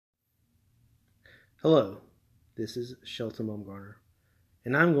Hello, this is Shelton Baumgartner,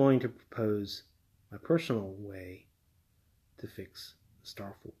 and I'm going to propose my personal way to fix the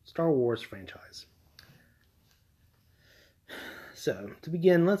Star Wars franchise. So, to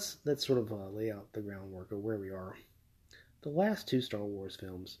begin, let's sort of lay out the groundwork of where we are. The last two Star Wars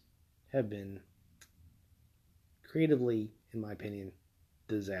films have been creatively, in my opinion,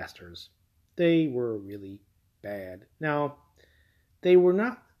 disasters. They were really bad. Now, they were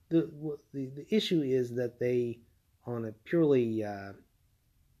not. The issue is that they, on a purely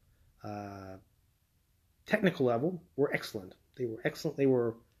technical level, were excellent. They were excellent.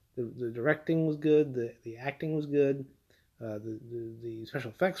 The directing was good. The acting was good. The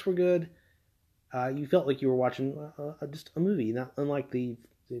special effects were good. You felt like you were watching just a movie, not unlike the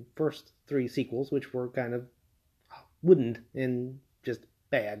first three sequels, which were kind of wooden and just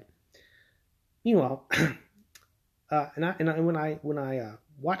bad. Meanwhile, when I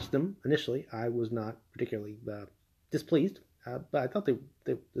watched them initially, I was not particularly displeased, but I thought the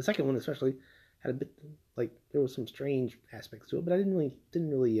second one especially had a bit, like, there was some strange aspects to it, but I didn't really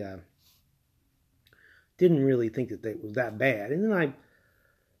think that it was that bad. And then I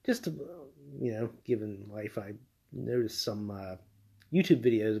just, given life, I noticed some YouTube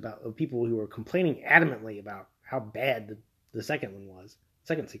videos of people who were complaining adamantly about how bad the second one was,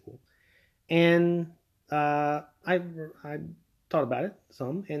 second sequel. And I thought about it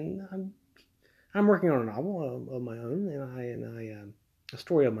some, and I'm working on a novel of my own, and a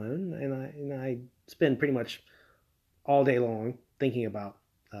story of my own, and I spend pretty much all day long thinking about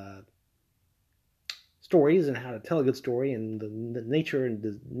stories and how to tell a good story, and the nature and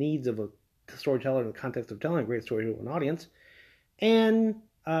the needs of a storyteller in the context of telling a great story to an audience. And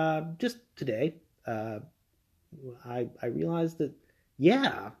just today, I realized that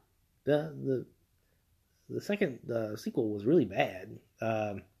the second sequel was really bad.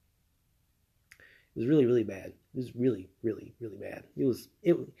 It was really bad. It was really bad. It was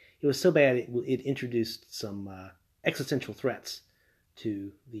so bad it introduced some existential threats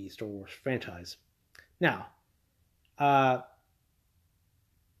to the Star Wars franchise. Now, I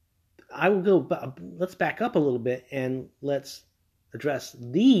will go. Let's back up a little bit and let's address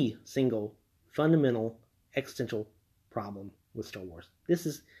the single fundamental existential problem with Star Wars. This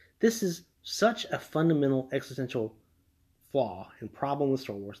is such a fundamental existential flaw and problem with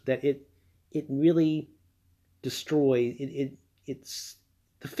Star Wars that it really destroys it's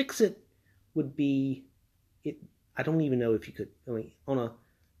to fix it would be it. I don't even know if you could. I mean, on a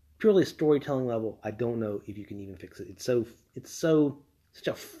purely storytelling level, I don't know if you can even fix it. It's such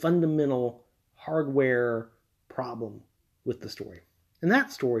a fundamental hardware problem with the story. And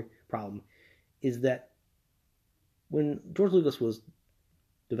that story problem is that when George Lucas was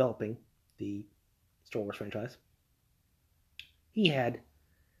developing the Star Wars franchise, he had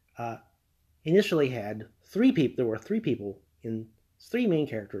initially had three people. There were three main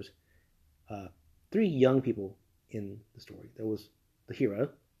characters, three young people in the story. There was the hero,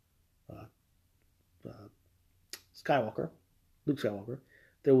 Skywalker, Luke Skywalker.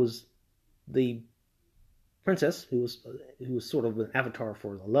 There was the princess, who was sort of an avatar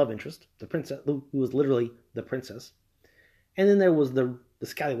for the love interest, the princess, who was literally the princess. And then there was the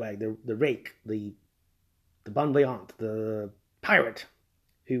scallywag, the rake, the bon vivant, the pirate,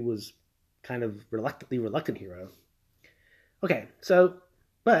 who was kind of reluctant hero. Okay, so,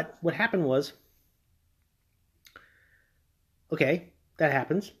 but what happened was, okay, that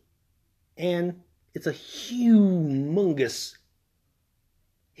happens, and it's a humongous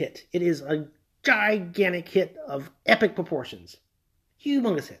hit. It is a gigantic hit of epic proportions.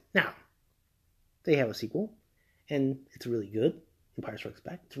 Humongous hit. Now, they have a sequel, and it's really good. Empire Strikes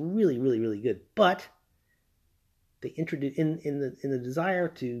Back. It's really good. But they introduce in the desire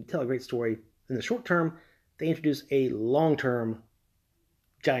to tell a great story in the short term, they introduce a long-term,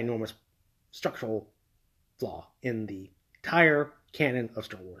 ginormous structural flaw in the entire canon of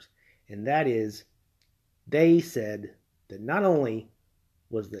Star Wars. And that is, they said that not only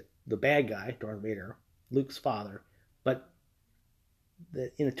was the bad guy, Darth Vader, Luke's father, but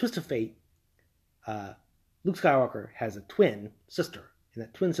that in a twist of fate, Luke Skywalker has a twin sister, and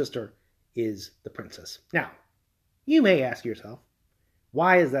that twin sister is the princess. Now, you may ask yourself,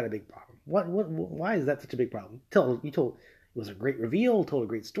 why is that a big problem? Why is that such a big problem? It was a great reveal, told a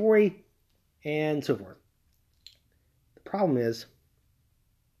great story, and so forth. The problem is,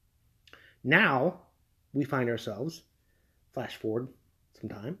 now we find ourselves, flash forward some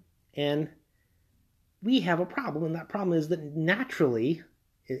time, and we have a problem, and that problem is that naturally,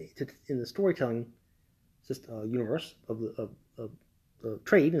 in the storytelling universe of the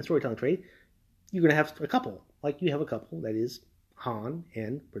trade and storytelling trade, you're going to have a couple. Like, you have a couple that is Han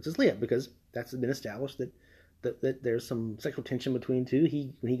and Princess Leia, because that's been established that there's some sexual tension between two.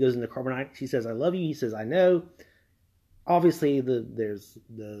 When he goes into carbonite, she says, "I love you." He says, "I know." Obviously,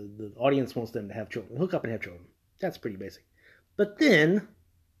 the audience wants them to have children, hook up and have children. That's pretty basic. But then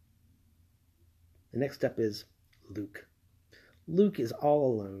the next step is Luke. Luke is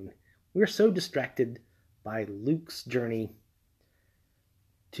all alone. We're so distracted by Luke's journey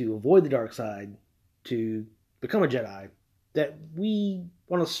to avoid the dark side, to become a Jedi, that we,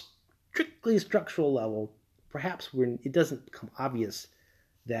 on a strictly structural level, perhaps it doesn't become obvious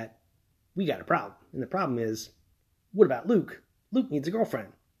that we got a problem. And the problem is, what about Luke? Luke needs a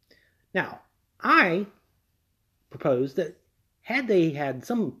girlfriend. Now, I propose that had they had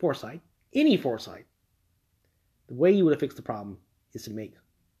some foresight, any foresight, the way you would have fixed the problem is to make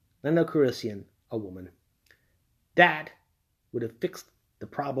Lando Calrissian a woman. That would have fixed the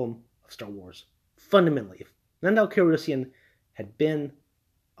problem of Star Wars fundamentally. If Lando Calrissian had been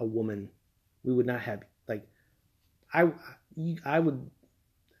a woman, we would not have, like, I would,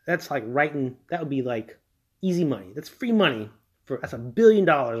 that's like writing, that would be like easy money. That's free money. That's $1 billion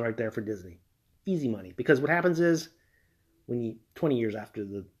right there for Disney. Easy money. Because what happens is, 20 years after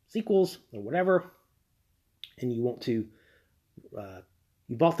the sequels or whatever, and you want to,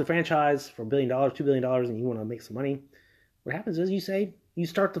 you bought the franchise for $1 billion, $2 billion, and you want to make some money, what happens is you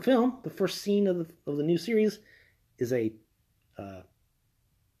start the film, the first scene of the new series is a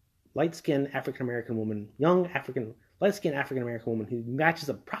light-skinned African-American woman, light-skinned African-American woman who matches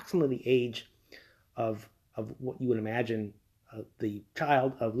approximately the age of what you would imagine the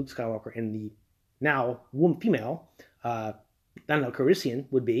child of Luke Skywalker and the now female Lando Calrissian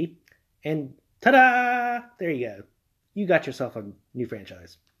would be, and ta-da! There you go. You got yourself a new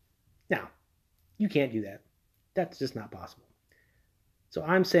franchise. Now, you can't do that. That's just not possible. So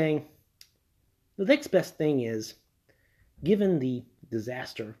I'm saying the next best thing is, given the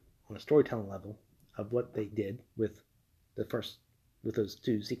disaster on a storytelling level of what they did with those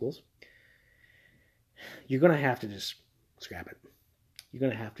two sequels, you're going to have to just scrap it. You're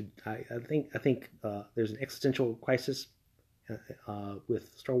going to have to. I think there's an existential crisis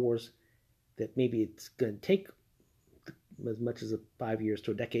with Star Wars that maybe it's going to take as much as 5 years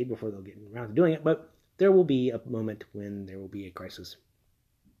to a decade before they'll get around to doing it. But there will be a moment when there will be a crisis.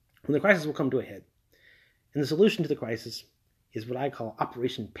 When the crisis will come to a head, and the solution to the crisis is what I call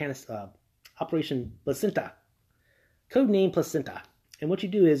Operation Placenta, codename Placenta. And what you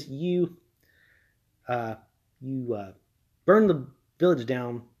do is you burn the village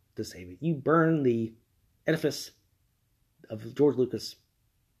down to save it. You burn the edifice of George Lucas's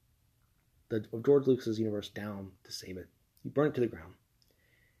universe down to save it. You burn it to the ground.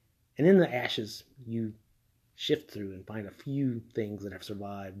 And in the ashes, you shift through and find a few things that have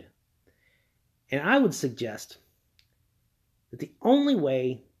survived. And I would suggest that the only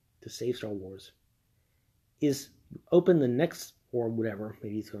way to save Star Wars is open the next, or whatever,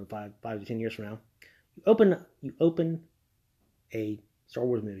 maybe it's going 5 to 10 years from now, you open a Star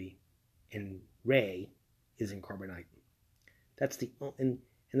Wars movie and Rey is in carbonite. That's and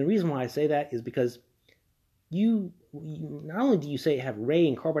the reason why I say that is because you not only do you say have Rey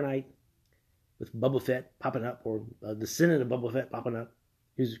in carbonite with Boba Fett popping up, or the descendant of Boba Fett popping up,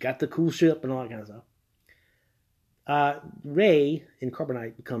 who's got the cool ship and all that kind of stuff. Rey in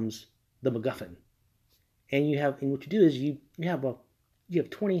carbonite becomes the MacGuffin, and what you do is you have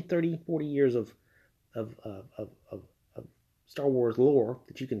 20, 30, 40 years of Star Wars lore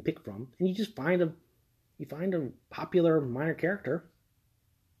that you can pick from, and you just find a popular minor character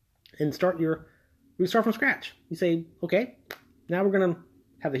and we start from scratch. You say, okay, now we're gonna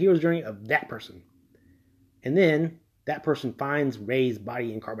have the hero's journey of that person, and then that person finds Rey's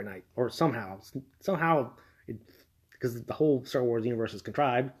body in carbonite, or somehow, because the whole Star Wars universe is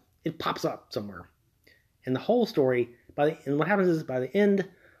contrived, it pops up somewhere, and the whole story and what happens is, by the end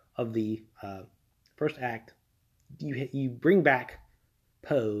of the first act, you bring back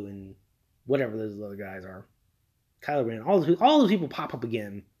Poe and whatever those other guys are, Kylo Ren, all those people pop up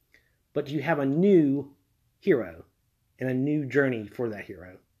again, but you have a new hero and a new journey for that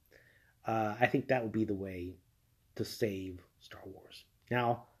hero. I think that would be the way to save Star Wars.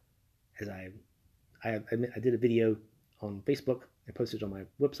 Now, as I did a video on Facebook, I posted it on my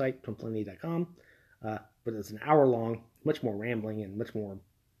website, TomPlenty.com, but it's an hour long, much more rambling and much more,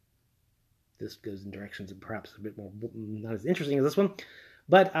 this goes in directions that perhaps a bit more not as interesting as this one.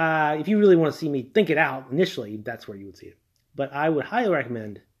 But if you really want to see me think it out initially, that's where you would see it. But I would highly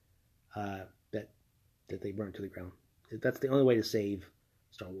recommend that they burn it to the ground. That's the only way to save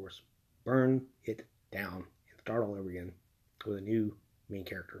Star Wars. Burn it down and start all over again with a new main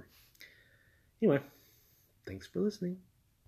character. Anyway, thanks for listening.